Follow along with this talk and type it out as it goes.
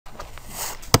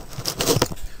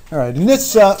All right, in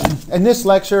this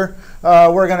lecture,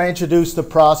 we're going to introduce the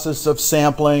process of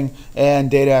sampling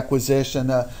and data acquisition.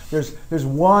 There's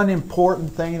one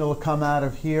important thing that will come out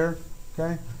of here.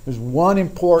 Okay, there's one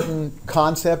important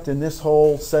concept in this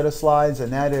whole set of slides,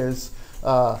 and that is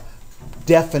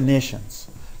definitions.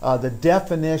 The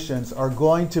definitions are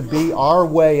going to be our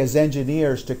way as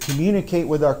engineers to communicate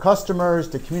with our customers,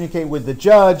 to communicate with the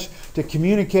judge, to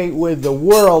communicate with the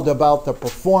world about the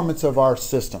performance of our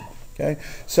system. Okay,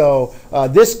 so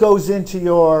this goes into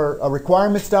your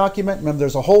requirements document. Remember,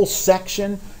 there's a whole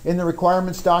section in the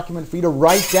requirements document for you to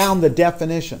write down the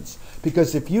definitions.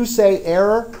 Because if you say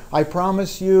error, I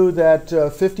promise you that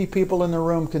 50 people in the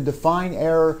room can define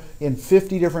error in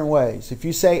 50 different ways. If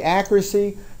you say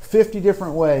accuracy, 50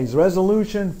 different ways.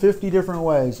 Resolution, 50 different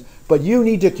ways. But you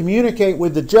need to communicate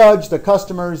with the judge, the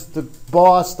customers, the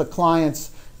boss, the clients,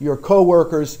 your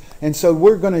coworkers, and so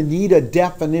we're going to need a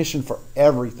definition for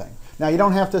everything. Now, you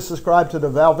don't have to subscribe to the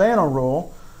Valvano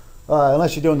rule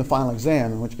unless you're doing the final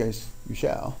exam, in which case you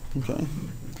shall. Okay.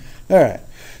 All right.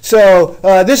 So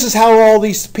this is how all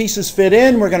these pieces fit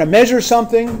in. We're going to measure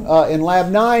something. In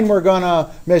Lab 9, we're going to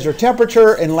measure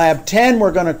temperature. In Lab 10,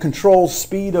 we're going to control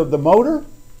speed of the motor.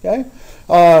 Okay.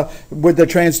 With the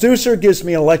transducer, it gives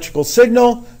me an electrical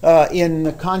signal. In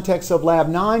the context of Lab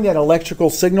 9, that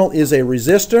electrical signal is a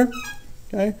resistor.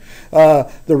 Okay. The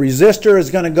resistor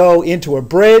is going to go into a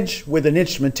bridge with an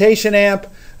instrumentation amp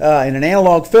and an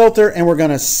analog filter, and we're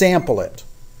going to sample it.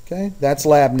 Okay. That's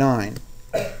Lab 9.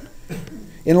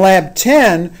 In Lab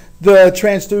 10, the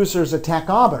transducer is a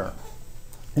tachometer,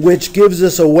 which gives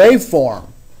us a waveform.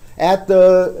 At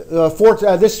the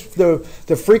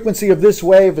frequency of this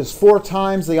wave is 4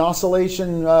 times the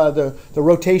oscillation, the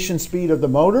rotation speed of the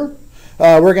motor.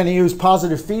 We're going to use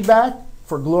positive feedback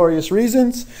for glorious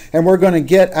reasons, and we're going to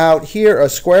get out here a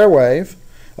square wave,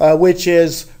 which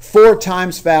is 4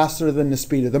 times faster than the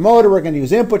speed of the motor. We're going to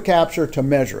use input capture to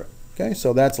measure it. Okay,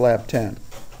 so that's Lab 10.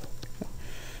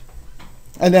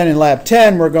 And then in Lab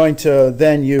 10, we're going to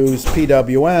then use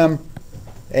PWM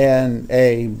and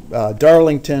a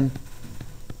Darlington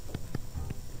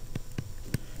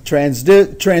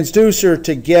transducer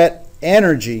to get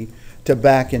energy to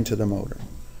back into the motor.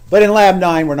 But in Lab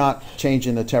 9, we're not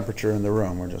changing the temperature in the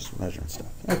room. We're just measuring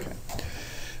stuff. Okay.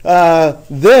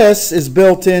 This is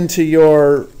built into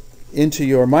your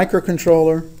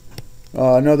microcontroller.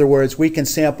 In other words, we can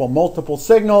sample multiple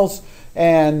signals,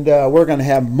 and we're going to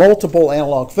have multiple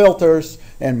analog filters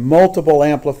and multiple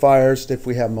amplifiers if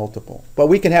we have multiple. But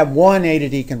we can have one A to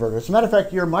D converter. As a matter of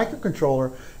fact, your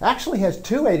microcontroller actually has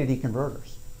 2 A to D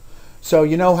converters. So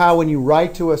you know how when you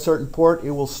write to a certain port,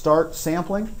 it will start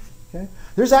sampling? Okay.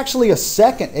 There's actually a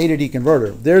second A to D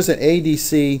converter. There's an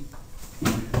ADC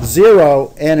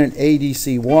 0 and an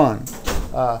ADC 1.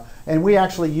 And we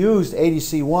actually used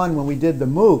ADC 1 when we did the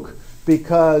MOOC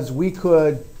because we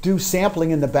could do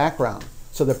sampling in the background.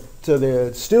 So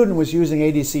the student was using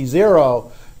ADC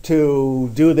 0 to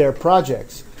do their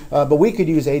projects. But we could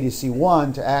use ADC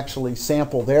 1 to actually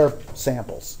sample their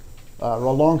samples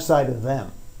alongside of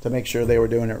them to make sure they were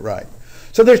doing it right.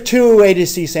 So there's 2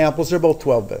 ADC samples. They're both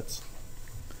 12 bits.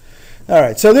 All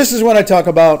right, so this is when I talk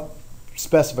about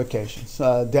specifications,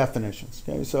 definitions.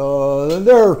 Okay, so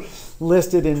they're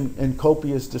listed in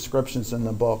copious descriptions in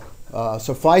the book.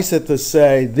 Suffice it to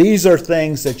say, these are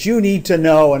things that you need to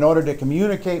know in order to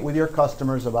communicate with your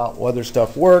customers about whether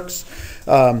stuff works.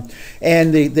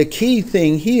 And the key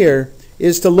thing here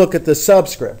is to look at the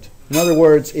subscript. In other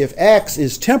words, if X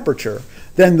is temperature,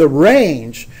 then the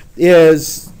range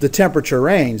is the temperature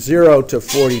range, 0 to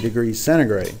 40 degrees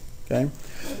centigrade. Okay?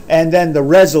 And then the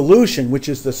resolution, which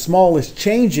is the smallest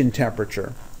change in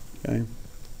temperature, okay,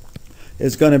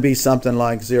 is going to be something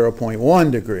like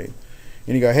 0.1 degree.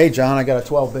 And you go, hey, John, I got a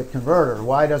 12-bit converter.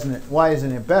 Why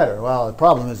isn't it better? Well, the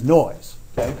problem is noise.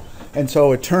 Okay? And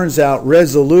so it turns out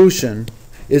resolution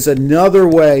is another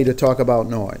way to talk about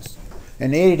noise.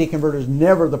 And the A to D converter is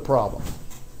never the problem,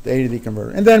 the A to D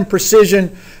converter. And then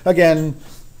precision, again,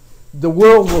 the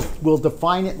world will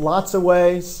define it lots of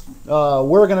ways.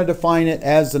 We're going to define it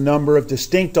as the number of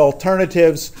distinct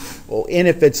alternatives. Well, and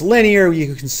if it's linear,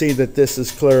 you can see that this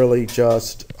is clearly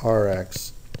just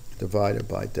Rx divided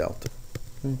by delta,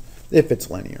 if it's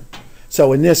linear.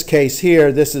 So in this case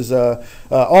here, this is a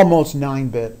almost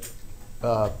 9-bit.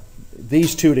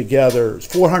 These two together,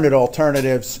 400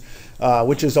 alternatives,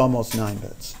 which is almost 9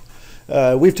 bits.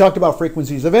 We've talked about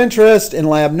frequencies of interest in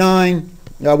Lab 9.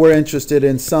 We're interested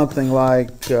in something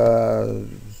like 0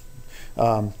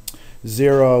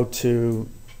 to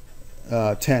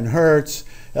 10 hertz.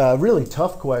 Really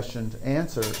tough question to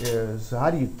answer is, how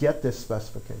do you get this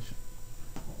specification?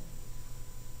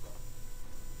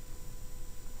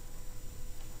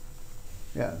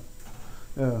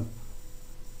 Yeah.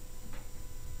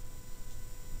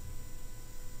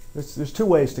 There's two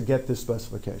ways to get this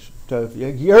specification. So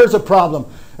here's a problem.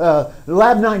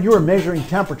 Lab 9, you were measuring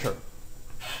temperature.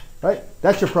 Right?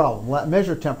 That's your problem.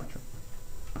 Measure temperature.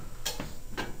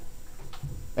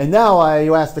 And now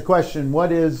you ask the question,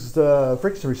 what is the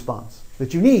frequency response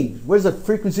that you need? What is the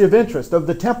frequency of interest of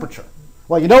the temperature?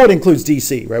 Well, you know it includes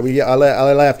DC, right? I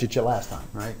laughed at you last time,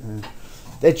 right?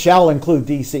 It shall include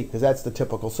DC, because that's the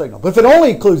typical signal. But if it only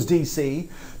includes DC,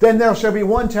 then there shall be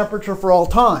one temperature for all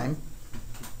time.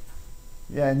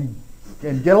 And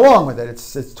get along with it.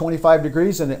 It's 25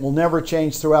 degrees, and it will never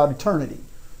change throughout eternity.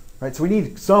 Right? So we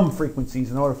need some frequencies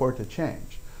in order for it to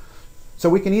change. So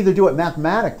we can either do it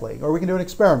mathematically, or we can do it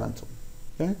experimentally.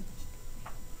 Okay?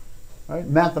 Right?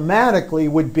 Mathematically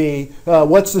would be,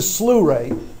 what's the slew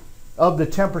rate of the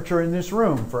temperature in this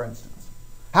room, for instance?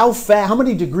 How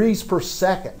many degrees per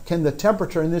second can the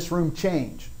temperature in this room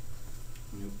change?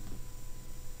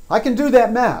 I can do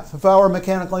that math if I were a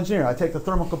mechanical engineer. I take the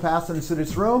thermal capacitance of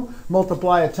this room,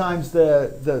 multiply it times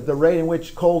the rate in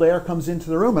which cold air comes into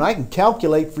the room, and I can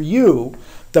calculate for you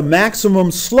the maximum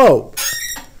slope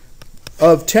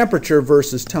of temperature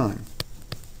versus time.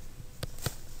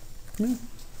 And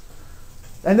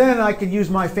then I can use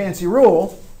my fancy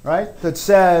rule, right, that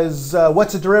says,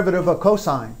 what's the derivative of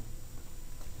cosine?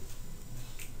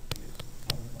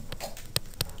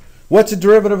 What's the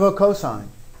derivative of cosine?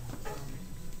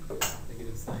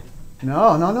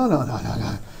 No.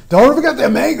 Don't forget the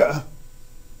omega.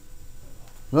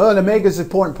 Well, the omega is the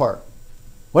important part.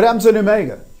 What happens to the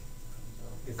omega?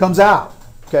 It comes out.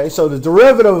 Okay, so the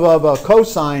derivative of a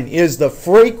cosine is the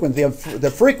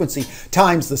frequency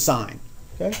times the sine.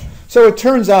 Okay, so it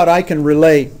turns out I can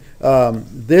relate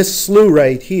this slew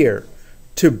rate here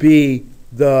to be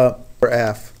the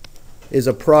f is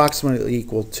approximately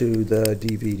equal to the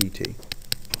dv dt.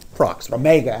 Approximately.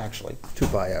 Omega, actually, 2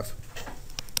 pi f.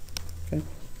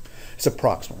 It's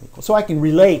approximately equal. So I can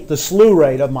relate the slew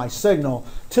rate of my signal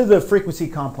to the frequency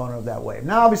component of that wave.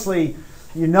 Now, obviously,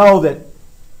 you know that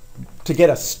to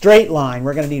get a straight line,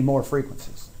 we're going to need more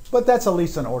frequencies. But that's at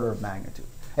least an order of magnitude.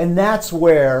 And that's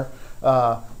where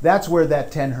that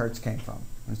 10 hertz came from.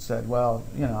 It said, well,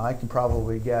 you know, I can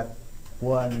probably get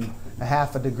a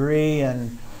half a degree,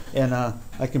 and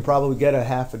I can probably get a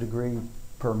half a degree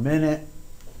per minute,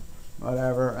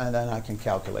 whatever, and then I can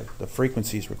calculate the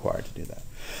frequencies required to do that.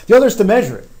 The other is to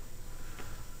measure it.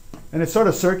 And it's sort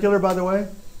of circular, by the way.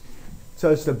 So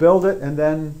it's to build it and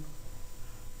then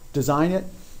design it.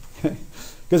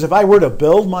 Because if I were to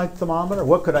build my thermometer,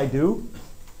 what could I do?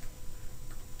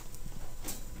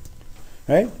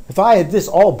 Right? If I had this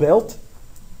all built,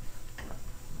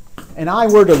 and I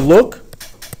were to look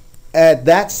at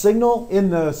that signal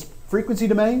in the frequency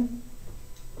domain,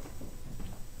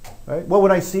 right, what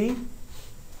would I see?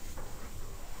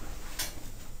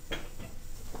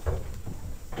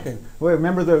 Okay. Well,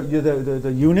 remember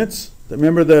the units?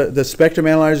 Remember the spectrum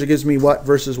analyzer gives me what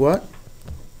versus what?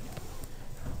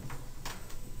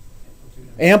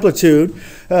 Amplitude.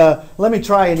 Let me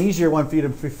try an easier one for you to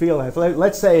feel that.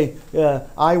 Let's say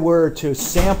I were to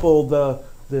sample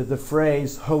the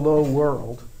phrase "Hello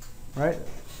World," right?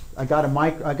 I got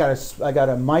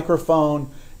a microphone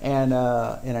and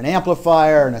an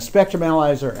amplifier and a spectrum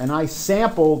analyzer, and I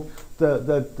sampled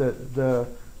the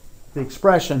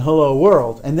expression "Hello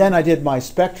World," and then I did my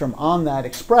spectrum on that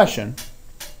expression.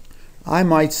 I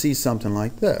might see something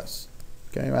like this.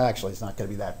 Okay, well, actually, it's not going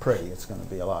to be that pretty. It's going to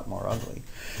be a lot more ugly.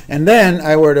 And then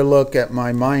I were to look at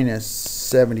my minus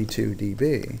 72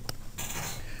 dB.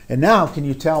 And now, can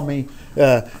you tell me?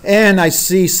 And I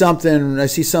see something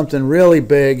really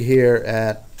big here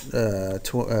at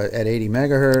 80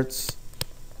 megahertz.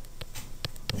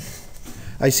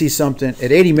 I see something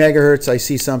at 80 megahertz. I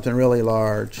see something really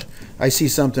large. I see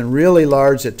something really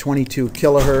large at 22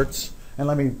 kilohertz. And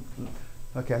let me.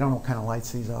 Okay, I don't know what kind of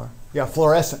lights these are. Yeah,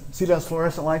 fluorescent. See those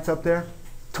fluorescent lights up there?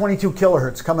 22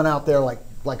 kilohertz coming out there like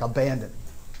a bandit.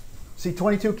 See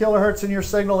 22 kilohertz in your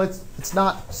signal? It's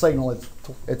not signal.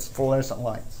 It's fluorescent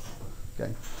lights.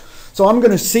 Okay. So I'm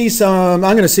going to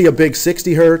see a big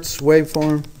 60 hertz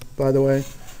waveform, by the way.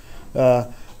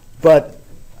 But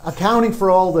accounting for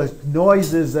all the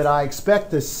noises that I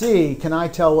expect to see, can I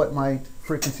tell what my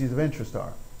frequencies of interest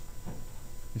are?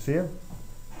 You see it?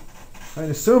 And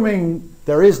assuming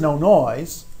there is no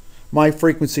noise, my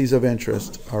frequencies of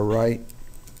interest are right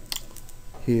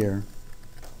here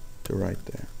to right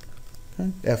there.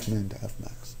 Okay? F min to F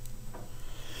max.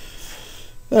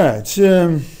 All right.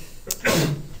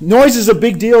 Noise is a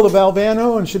big deal to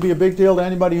Valvano and should be a big deal to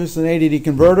anybody who's an ADD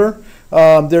converter.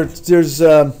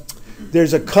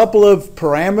 There's a couple of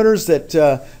parameters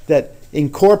that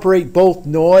incorporate both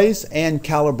noise and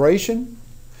calibration.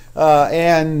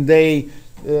 And they,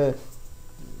 to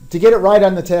get it right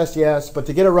on the test, yes, but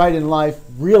to get it right in life,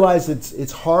 realize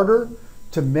it's harder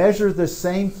to measure the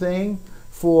same thing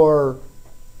for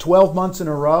 12 months in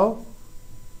a row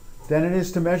than it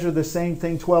is to measure the same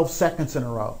thing 12 seconds in a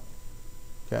row.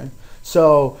 Okay?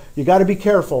 So you got to be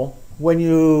careful when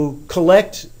you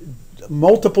collect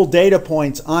multiple data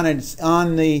points on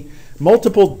the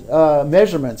multiple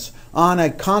measurements on a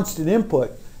constant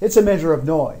input. It's a measure of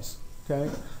noise.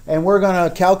 Okay? And we're going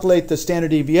to calculate the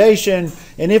standard deviation,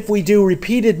 and if we do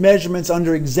repeated measurements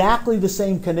under exactly the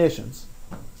same conditions,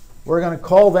 we're going to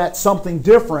call that something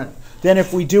different than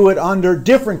if we do it under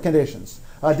different conditions.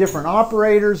 Different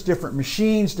operators, different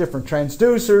machines, different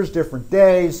transducers, different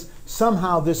days.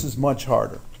 Somehow this is much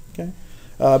harder. Okay?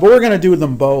 But we're going to do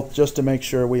them both just to make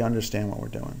sure we understand what we're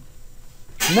doing.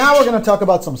 Now we're going to talk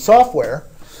about some software,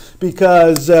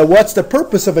 because what's the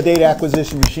purpose of a data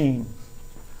acquisition machine?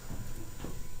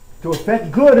 To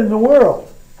affect good in the world,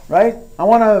 right? I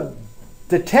want to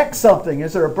detect something.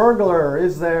 Is there a burglar?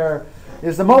 Is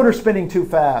the motor spinning too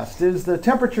fast? Is the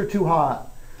temperature too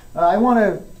hot? I want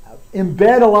to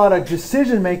embed a lot of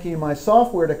decision making in my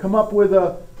software to come up with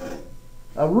a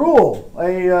rule,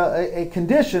 a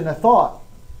condition, a thought.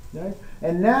 Okay?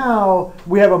 And now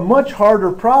we have a much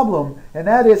harder problem, and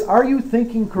that is, are you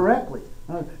thinking correctly?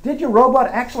 Did your robot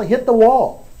actually hit the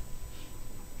wall?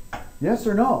 Yes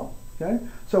or no? Okay?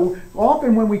 So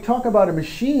often when we talk about a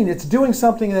machine, it's doing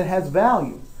something that has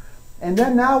value. And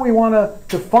then now we want to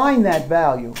define that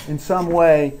value in some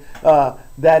way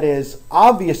that is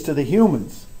obvious to the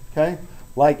humans, okay?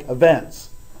 Like events.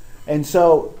 And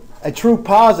so a true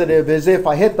positive is if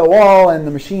I hit the wall and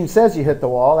the machine says you hit the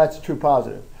wall, that's a true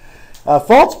positive. A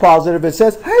false positive, it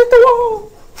says, I hit the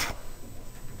wall.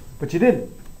 But you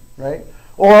didn't, right?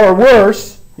 Or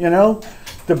worse, you know,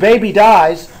 the baby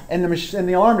dies and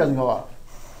the alarm doesn't go off,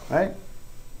 right?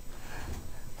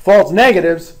 False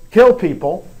negatives kill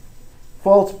people.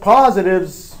 False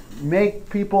positives make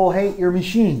people hate your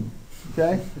machine,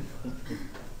 okay?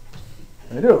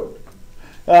 They do.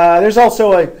 There's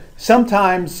also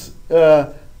sometimes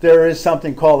there is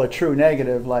something called a true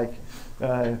negative, like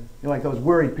those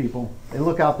worried people. They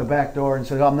look out the back door and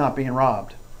say, oh, I'm not being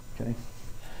robbed, okay?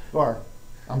 Or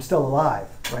I'm still alive,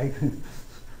 right?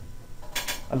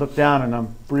 I look down and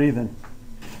I'm breathing.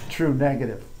 True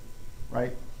negative,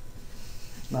 right?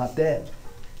 Not dead.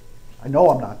 I know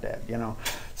I'm not dead, you know.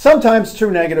 Sometimes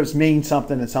true negatives mean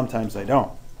something and sometimes they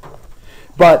don't.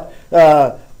 But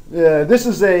this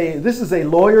is a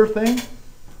lawyer thing,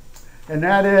 and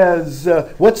that is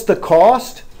what's the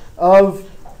cost of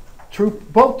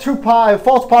false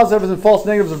positives and false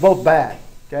negatives are both bad,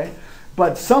 okay?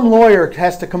 But some lawyer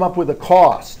has to come up with a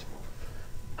cost.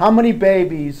 How many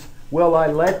babies will I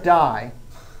let die?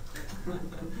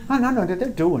 No, they're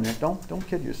doing it. Don't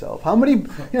kid yourself. How many,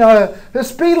 the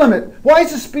speed limit. Why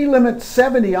is the speed limit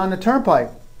 70 on the turnpike?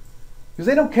 Because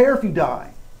they don't care if you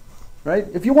die, right?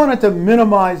 If you wanted to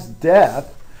minimize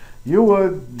death, you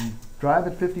would drive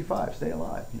at 55, stay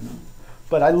alive, you know.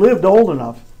 But I lived old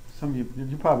enough. Some of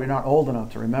you probably not old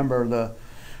enough to remember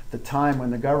the time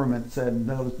when the government said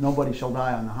nobody shall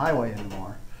die on the highway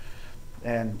anymore.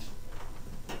 And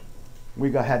we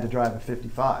had to drive at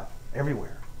 55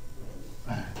 everywhere.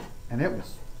 And it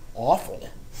was awful.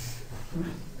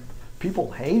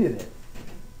 People hated it.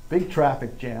 Big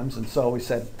traffic jams. And so we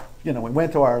said, we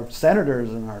went to our senators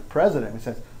and our president. We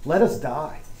said, let us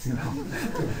die.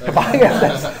 If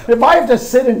I have to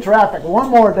sit in traffic one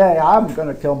more day, I'm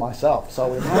going to kill myself.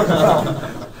 So we might as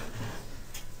well.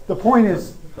 The point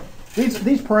is,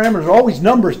 these parameters are always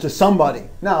numbers to somebody.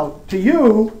 Now, to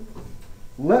you,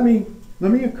 let me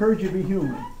encourage you to be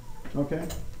human. Okay?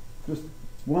 Just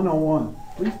 101.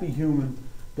 Please be human.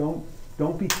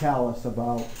 Don't be callous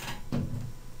about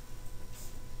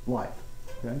life.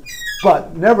 Okay?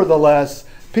 But nevertheless,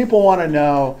 people want to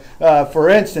know, for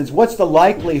instance, what's the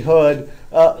likelihood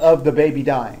of the baby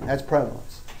dying? That's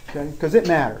prevalence. Okay? Because it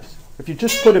matters. If you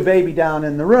just put a baby down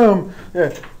in the room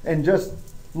and just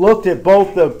looked at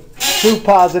both the true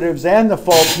positives and the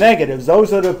false negatives,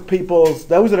 those are the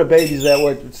babies that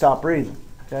would stop breathing.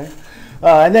 Okay?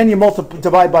 And then you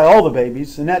divide by all the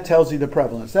babies, and that tells you the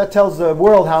prevalence. That tells the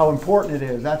world how important it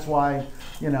is. That's why,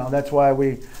 we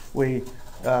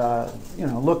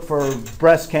look for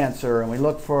breast cancer, and we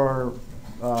look for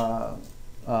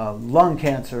lung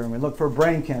cancer, and we look for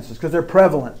brain cancers because they're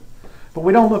prevalent. But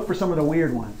we don't look for some of the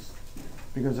weird ones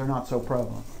because they're not so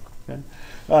prevalent. Okay?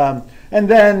 And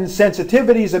then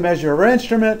sensitivity is a measure of our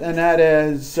instrument, and that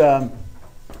is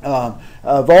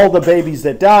Of all the babies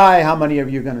that die, how many are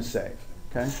you going to save?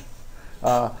 Okay,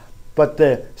 but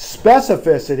the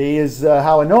specificity is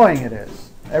how annoying it is.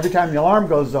 Every time the alarm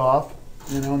goes off,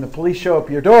 and the police show up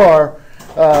at your door,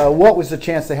 what was the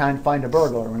chance they find a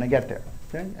burglar when they get there?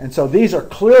 Okay, and so these are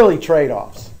clearly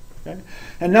trade-offs. Okay,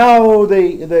 and now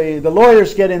the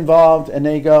lawyers get involved and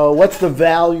they go, what's the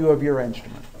value of your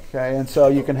instrument? Okay, and so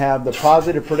you can have the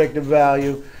positive predictive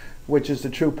value, which is the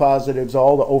true positives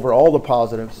over all the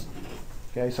positives.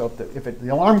 Okay, so if the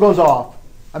alarm goes off,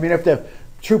 if the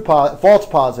true false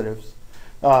positives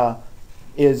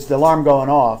is the alarm going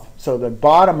off, so the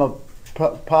bottom of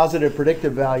positive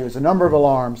predictive value is the number of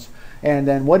alarms, and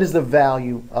then what is the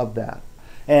value of that?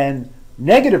 And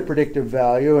negative predictive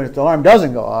value, and if the alarm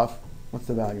doesn't go off, what's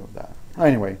the value of that?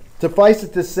 Anyway, suffice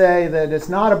it to say that it's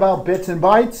not about bits and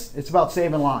bytes, it's about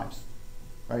saving lives,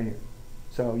 right here.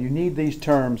 So you need these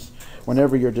terms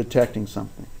whenever you're detecting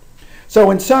something. So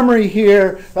in summary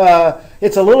here,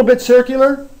 it's a little bit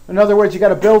circular. In other words, you got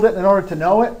to build it in order to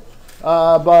know it.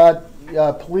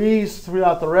 But please,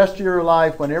 throughout the rest of your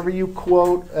life, whenever you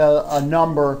quote a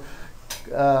number,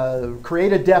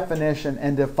 create a definition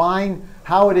and define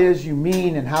how it is you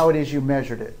mean and how it is you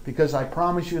measured it. Because I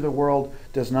promise you the world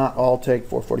does not all take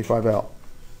 445L.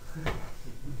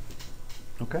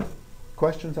 Okay?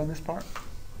 Questions on this part?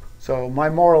 So my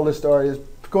moral of the story is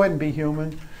go ahead and be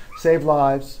human, save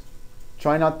lives,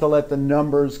 try not to let the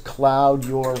numbers cloud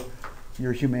your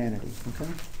humanity. Okay?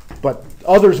 But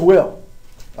others will.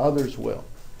 Others will.